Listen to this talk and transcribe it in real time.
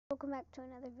welcome back to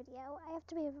another video. I have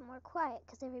to be a bit more quiet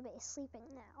because everybody's sleeping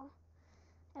now.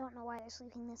 I don't know why they're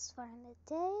sleeping this far in the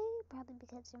day, probably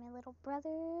because they're my little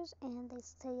brothers and they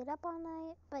stayed up all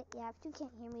night. But yeah, if you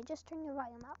can't hear me, just turn your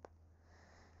volume up.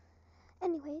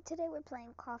 Anyway, today we're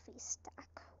playing Coffee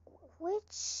Stack,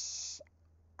 which,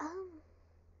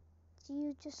 do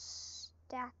you just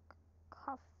stack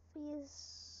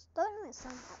coffees? Doesn't really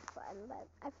sound that fun, but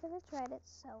I've never tried it,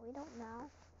 so we don't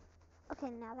know. Okay,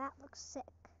 now that looks sick.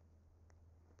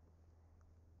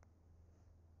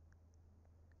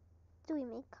 Do we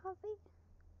make coffee?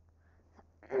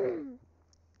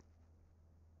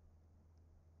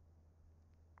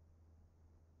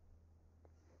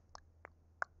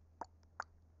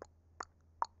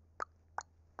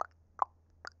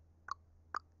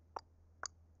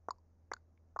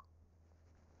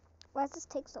 Why does this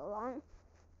take so long?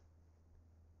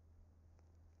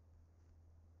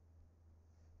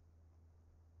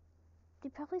 They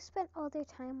probably spent all their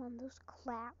time on those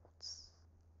clouds.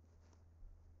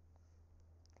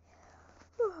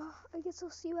 I guess I'll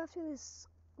see you after this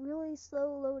really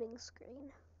slow loading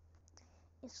screen.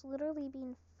 It's literally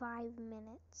been 5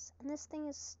 minutes, and this thing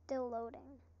is still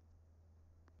loading.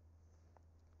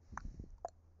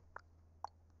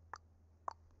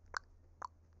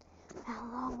 How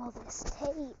long will this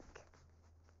take?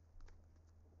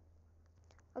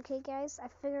 Okay guys, I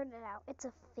figured it out. It's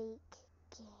a fake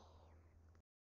game.